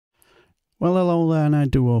Well, hello there, and I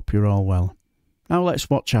do hope you're all well. Now let's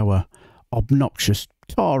watch our obnoxious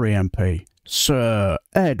Tory MP, Sir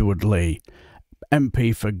Edward Leigh,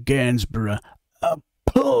 MP for Gainsborough,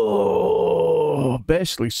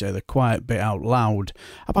 basically say the quiet bit out loud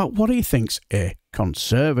about what he thinks a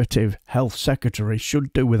Conservative Health Secretary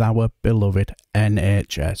should do with our beloved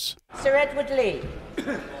NHS. Sir Edward Leigh.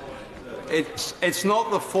 It's not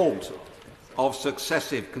the fault of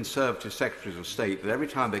successive Conservative Secretaries of State that every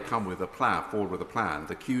time they come forward with a plan,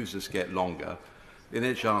 the queues just get longer. The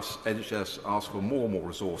NHS asks for more and more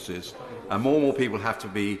resources, and more people have to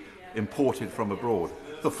be imported from abroad.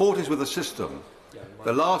 The fault is with the system.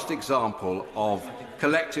 The last example of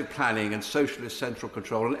collective planning and socialist central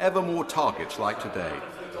control and ever more targets like today.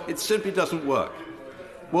 It simply doesn't work.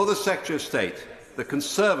 Will the Secretary of State, the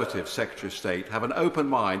Conservative Secretary of State, have an open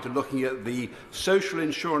mind to looking at the social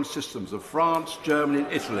insurance systems of France, Germany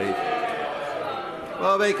and Italy?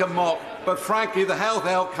 Well, they can mock, but frankly the health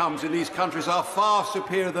outcomes in these countries are far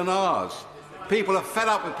superior than ours. People are fed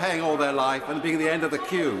up with paying all their life and being at the end of the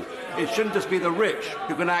queue. It shouldn't just be the rich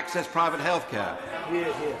who can access private health care.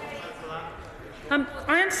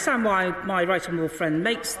 I understand why my right honourable friend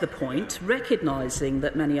makes the point, recognising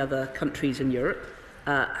that many other countries in Europe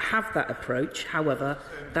have that approach. However,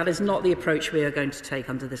 that is not the approach we are going to take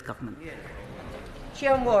under this government.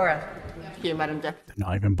 Thank you, Madam Deputy. They're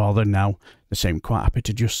not even bothered now. They seem quite happy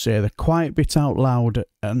to just say the quiet bit out loud,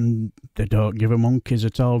 and they don't give a monkeys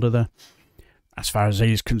at all, do they? As far as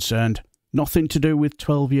he's concerned, nothing to do with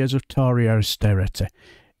 12 years of Tory austerity.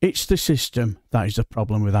 It's the system that is the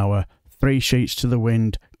problem with our three sheets to the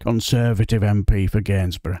wind Conservative MP for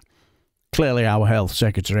Gainsborough. Clearly our Health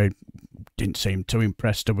Secretary didn't seem too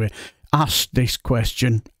impressed to be asked this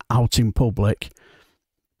question out in public.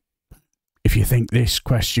 If you think this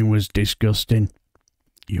question was disgusting,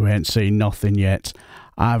 you ain't seen nothing yet.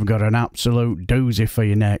 I've got an absolute doozy for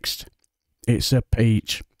you next. It's a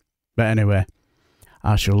peach. But anyway,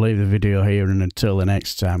 I shall leave the video here, and until the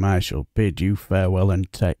next time I shall bid you farewell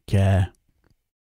and take care.